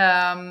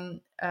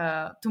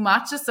too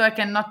much, so I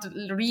cannot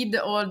read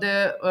all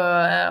the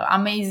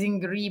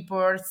amazing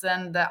reports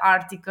and the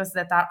articles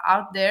that are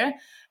out there.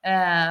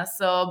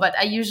 But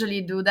I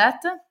usually do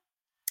that.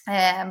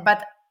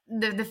 But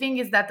the thing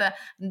is that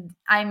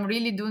I'm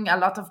really doing a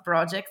lot of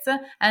projects,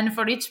 and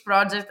for each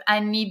project,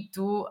 I need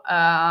to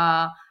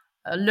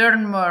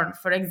learn more.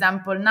 For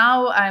example,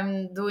 now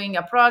I'm doing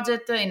a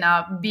project in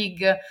a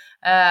big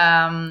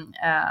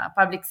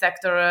public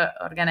sector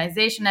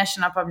organization,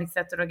 national public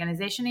sector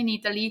organization in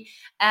Italy,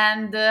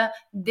 and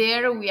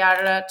there we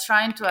are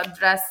trying to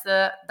address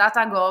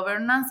data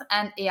governance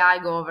and AI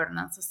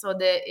governance. So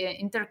the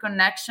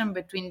interconnection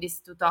between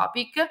these two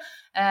topics.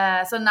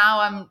 So now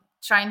I'm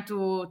trying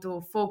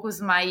to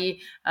focus my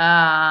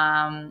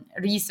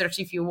research,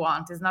 if you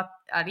want. It's not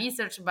a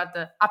research, but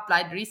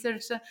applied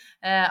research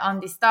on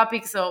this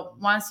topic. So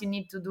once you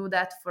need to do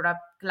that for a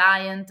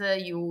client,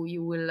 you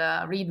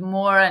will read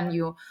more, and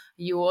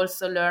you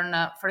also learn,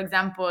 for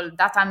example,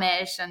 data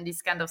mesh and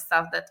this kind of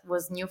stuff that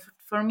was new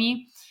for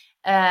me.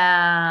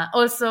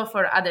 Also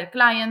for other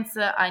clients,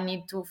 I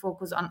need to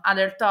focus on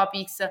other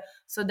topics.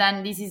 So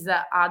then this is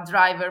a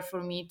driver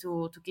for me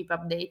to keep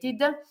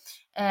updated.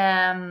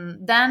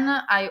 Then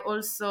I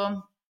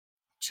also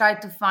try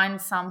to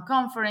find some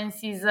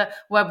conferences,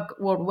 web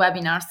or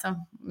webinars,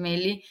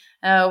 mainly,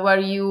 where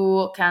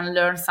you can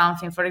learn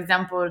something. For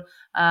example,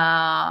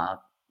 now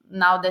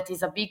that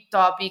is a big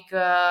topic,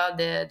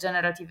 the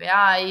generative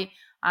AI.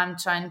 I'm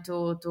trying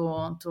to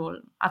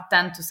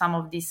attend to some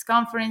of these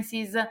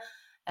conferences.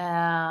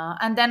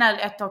 And then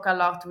I talk a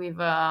lot with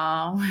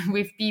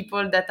with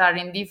people that are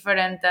in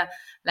different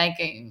like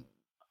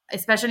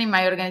especially in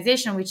my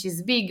organization, which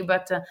is big,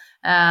 but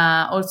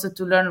also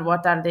to learn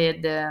what are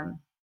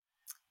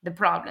the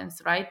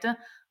problems, right?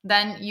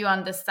 Then you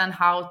understand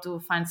how to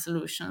find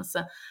solutions,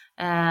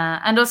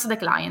 and also the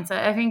clients.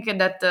 I think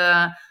that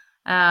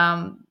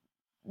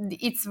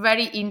it's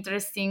very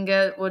interesting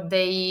what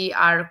they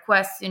are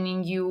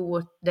questioning you,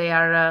 what they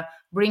are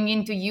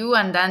bringing to you,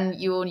 and then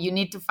you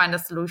need to find a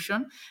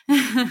solution.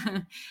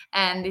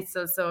 And it's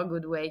also a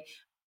good way.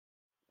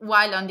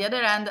 While on the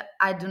other hand,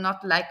 I do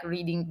not like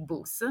reading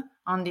books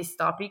on these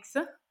topics.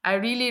 I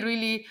really,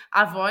 really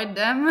avoid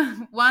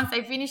them. Once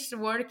I finish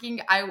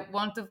working, I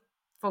want to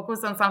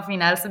focus on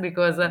something else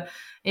because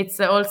it's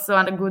also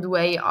a good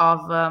way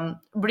of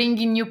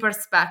bringing new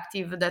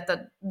perspective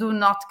that do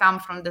not come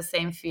from the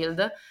same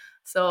field.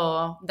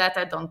 So that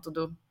I don't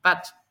do,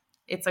 but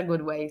it's a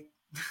good way.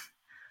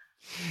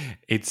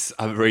 It's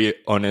a very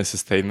honest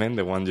statement,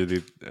 the one you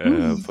did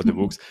for the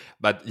books.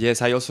 But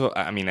yes, I also,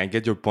 I mean, I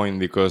get your point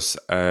because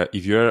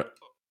if you're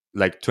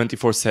like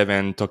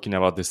 24/7 talking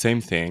about the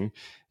same thing,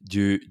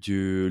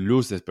 you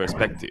lose the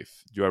perspective.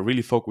 You are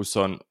really focused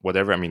on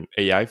whatever, I mean,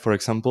 AI, for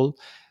example,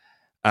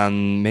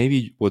 and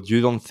maybe what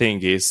you don't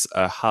think is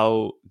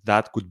how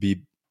that could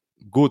be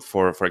good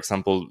for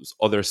example,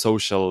 other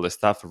social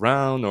stuff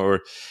around,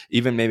 or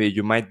even maybe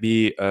you might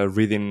be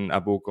reading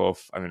a book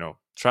of, I don't know,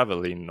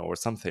 traveling or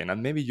something,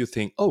 and maybe you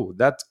think, oh,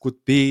 that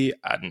could be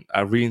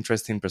a really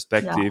interesting Yeah.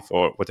 perspective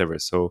or whatever.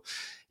 So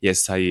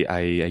yes,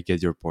 I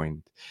get your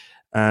point.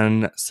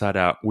 And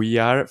Sarah, we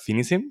are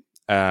finishing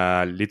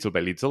little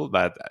by little,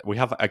 but we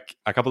have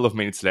a couple of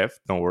minutes left,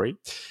 don't worry.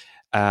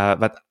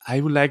 But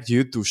I would like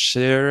you to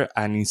share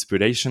an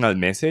inspirational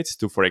message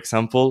to, for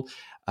example,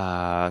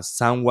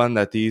 someone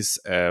that is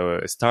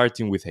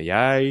starting with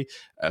AI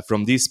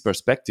from this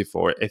perspective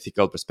or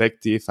ethical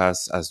perspective,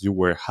 as you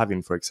were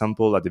having, for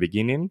example, at the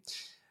beginning,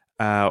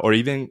 or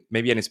even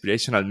maybe an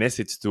inspirational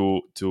message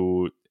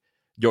to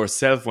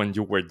yourself when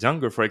you were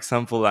younger, for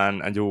example,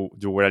 and you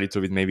were a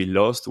little bit maybe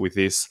lost with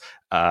this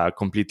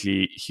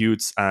completely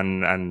huge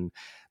and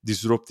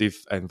disruptive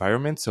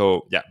environment.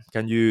 So yeah,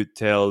 can you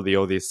tell the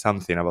audience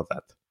something about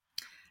that?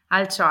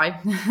 I'll try.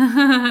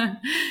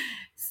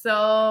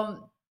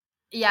 So,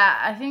 yeah,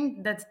 I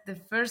think that the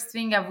first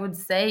thing I would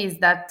say is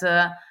that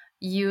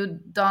you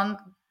don't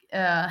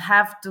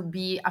have to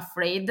be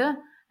afraid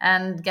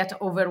and get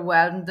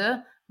overwhelmed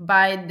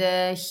by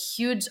the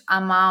huge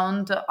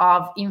amount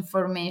of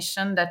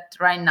information that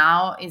right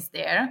now is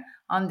there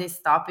on this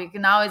topic.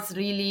 Now it's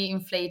really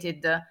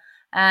inflated.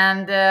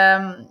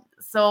 And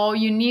so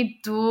you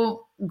need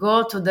to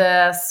go to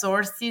the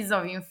sources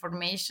of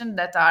information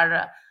that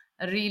are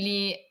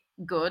really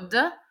good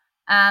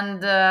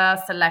and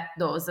select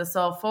those.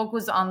 So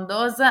focus on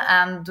those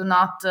and do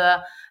not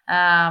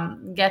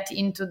get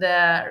into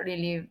the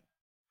really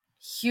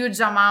huge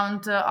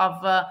amount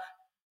of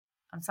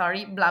I'm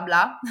sorry, blah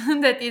blah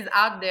that is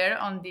out there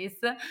on this.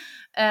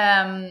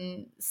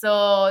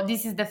 So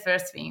this is the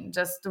first thing,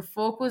 just to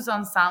focus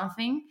on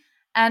something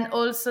and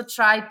also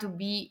try to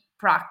be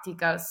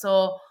practical.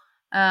 So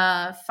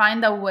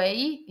find a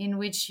way in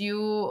which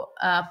you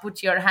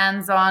put your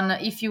hands on.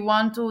 If you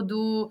want to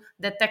do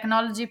the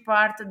technology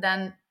part,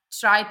 then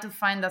try to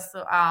find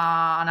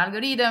an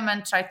algorithm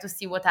and try to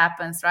see what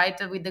happens, right,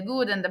 with the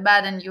good and the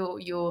bad, and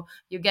you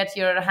get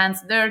your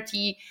hands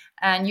dirty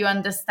and you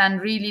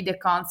understand really the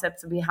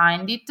concepts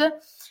behind it.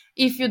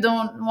 If you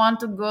don't want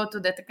to go to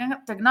the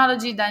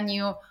technology, then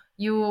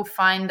you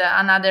find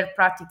another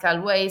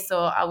practical way.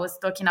 So I was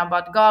talking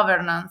about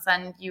governance,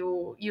 and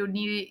you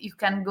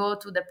can go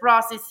to the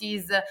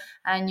processes,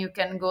 and you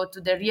can go to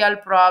the real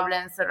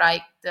problems,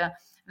 right?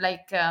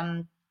 Like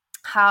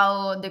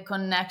how the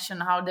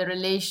connection, how the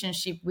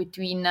relationship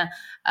between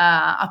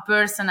a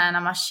person and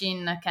a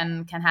machine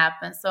can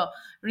happen. So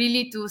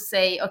really to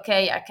say,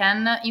 okay, I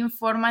can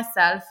inform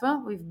myself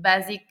with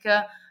basic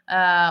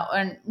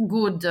and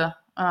good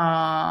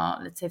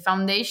let's say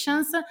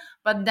foundations,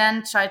 but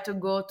then try to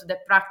go to the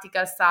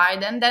practical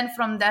side, and then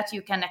from that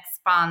you can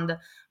expand,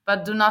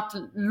 but do not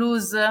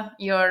lose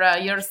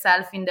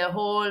yourself in the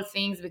whole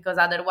things, because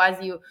otherwise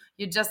you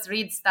just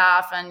read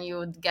stuff and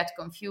you get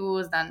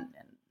confused. And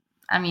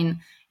I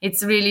mean,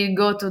 it's really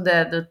go to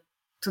the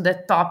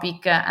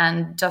topic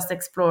and just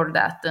explore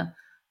that.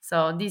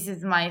 So this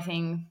is my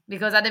thing,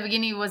 because at the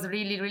beginning it was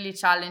really really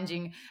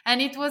challenging, and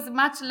it was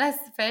much less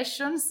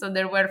fashion, so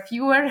there were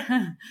fewer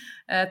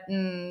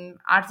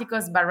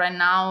articles. But right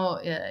now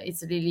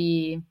it's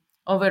really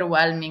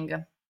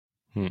overwhelming.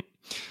 Hmm.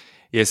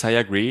 Yes, I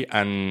agree.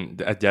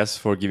 And just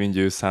for giving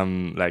you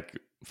some like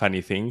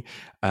funny thing,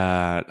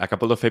 a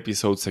couple of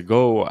episodes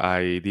ago,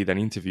 I did an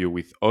interview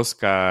with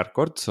Oscar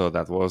Corzo,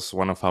 that was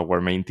one of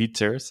our main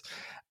teachers,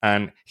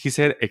 and he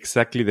said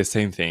exactly the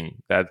same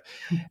thing. That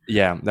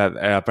yeah, that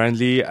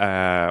apparently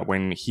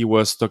when he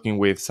was talking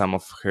with some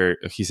of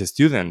his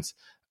students,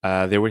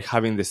 they were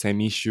having the same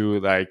issue.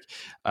 Like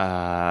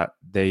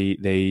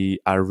they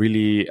are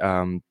really,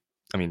 I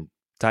mean,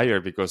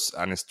 tired because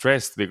and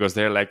stressed because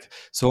there are like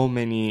so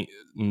many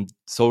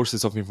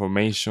sources of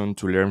information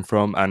to learn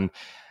from. And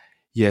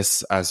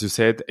yes, as you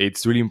said,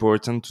 it's really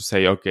important to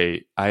say,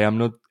 okay, I am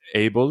not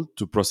able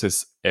to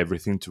process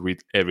everything, to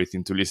read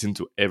everything, to listen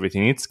to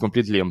everything. It's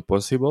completely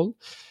impossible.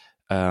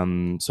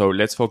 So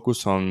let's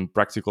focus on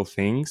practical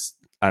things.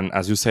 And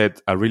as you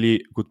said, a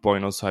really good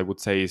point also I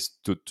would say is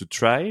to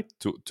try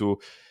to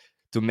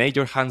make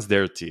your hands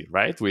dirty,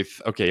 right?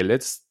 With okay,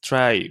 let's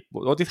try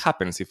what it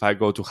happens if I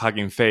go to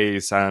Hugging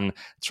Face and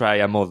try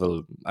a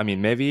model. I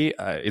mean, maybe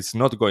it's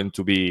not going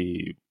to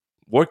be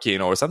working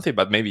or something,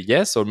 but maybe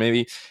yes, or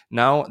maybe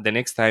now the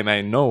next time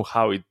I know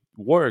how it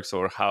works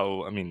or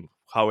how I mean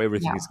how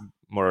everything Yeah. is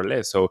more or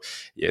less. So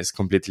yes,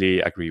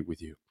 completely agree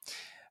with you.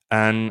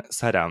 And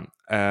Sara,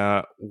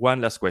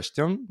 one last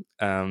question.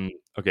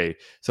 Okay,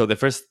 so the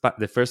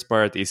first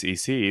part is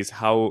easy. Is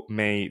how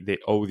may the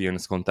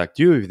audience contact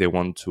you if they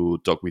want to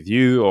talk with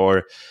you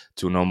or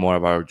to know more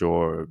about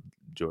your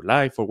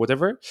life or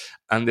whatever.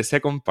 And the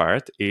second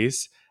part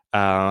is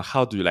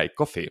how do you like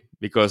coffee?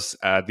 Because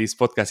this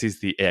podcast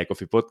is the AI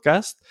Coffee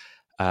podcast.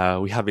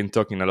 We have been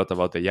talking a lot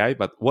about AI,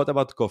 but what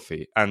about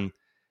coffee? And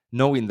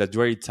knowing that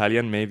you're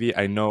Italian, maybe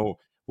I know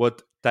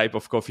what type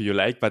of coffee you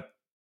like, but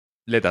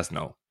let us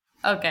know.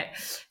 Okay,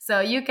 so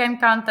you can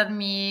contact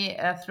me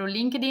through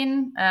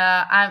LinkedIn.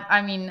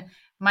 I mean,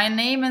 my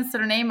name and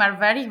surname are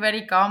very,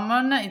 very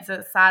common. It's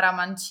Sara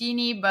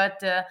Mancini,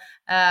 but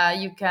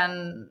you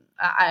can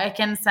I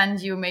can send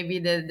you maybe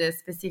the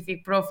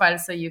specific profile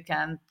so you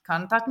can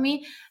contact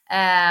me.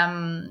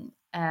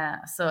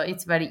 So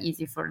it's very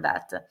easy for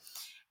that.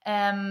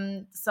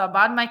 So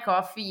about my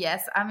coffee,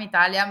 yes, I'm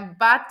Italian,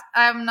 but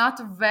I'm not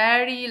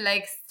very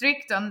like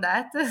strict on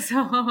that. So,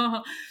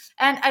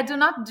 and I do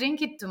not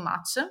drink it too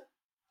much.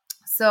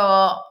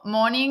 So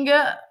morning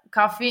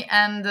coffee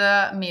and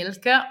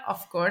milk,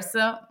 of course,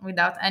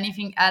 without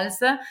anything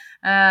else,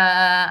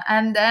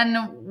 and then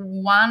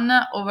one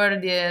over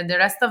the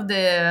rest of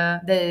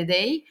the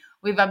day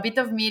with a bit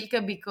of milk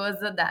because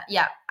that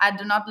yeah I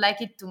do not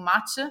like it too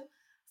much.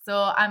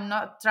 So I'm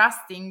not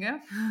trusting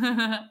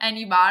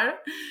any bar,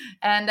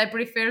 and I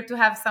prefer to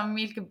have some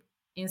milk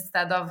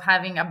instead of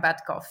having a bad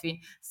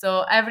coffee.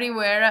 So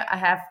everywhere I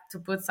have to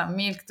put some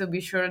milk to be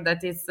sure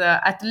that it's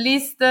at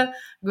least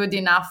good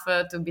enough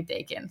to be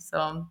taken.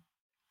 So,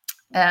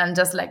 and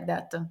just like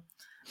that.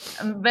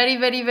 Very,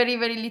 very, very,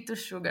 very little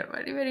sugar.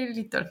 Very, very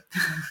little.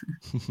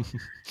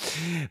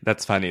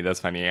 That's funny. That's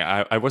funny.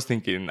 I was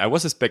thinking, I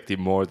was expecting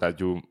more that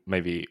you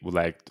maybe would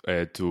like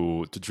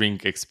to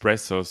drink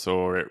espressos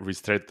or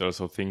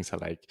ristrettos or things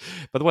alike.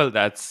 But well,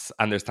 that's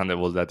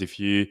understandable. That if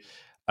you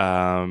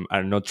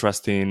are not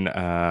trusting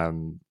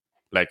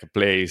like a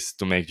place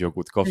to make your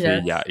good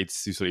coffee, yeah, Yes,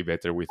 it's usually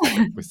better with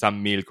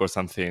some milk or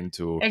something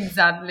to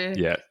exactly.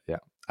 yeah, yeah,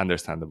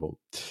 understandable.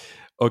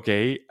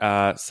 Okay,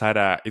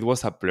 Sara, it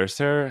was a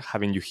pleasure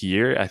having you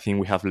here. I think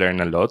we have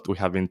learned a lot. We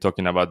have been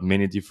talking about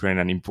many different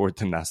and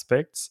important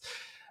aspects,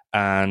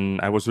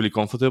 and I was really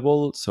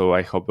comfortable. So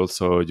I hope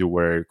also you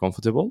were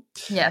comfortable.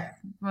 Yes,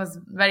 it was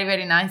very,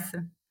 very nice.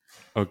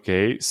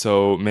 Okay,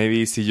 so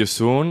maybe see you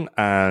soon,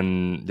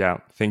 and yeah,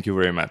 thank you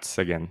very much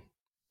again.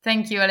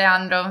 Thank you,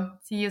 Alejandro.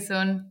 See you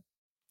soon.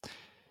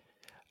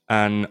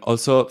 And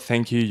also,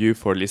 thank you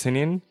for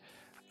listening.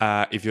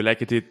 If you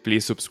liked it,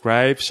 please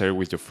subscribe, share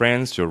with your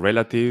friends, your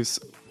relatives,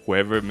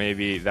 whoever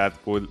maybe that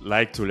would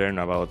like to learn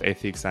about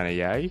ethics and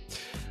AI.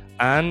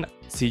 And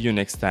see you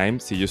next time.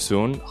 See you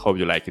soon. Hope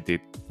you liked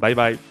it. Bye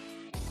bye.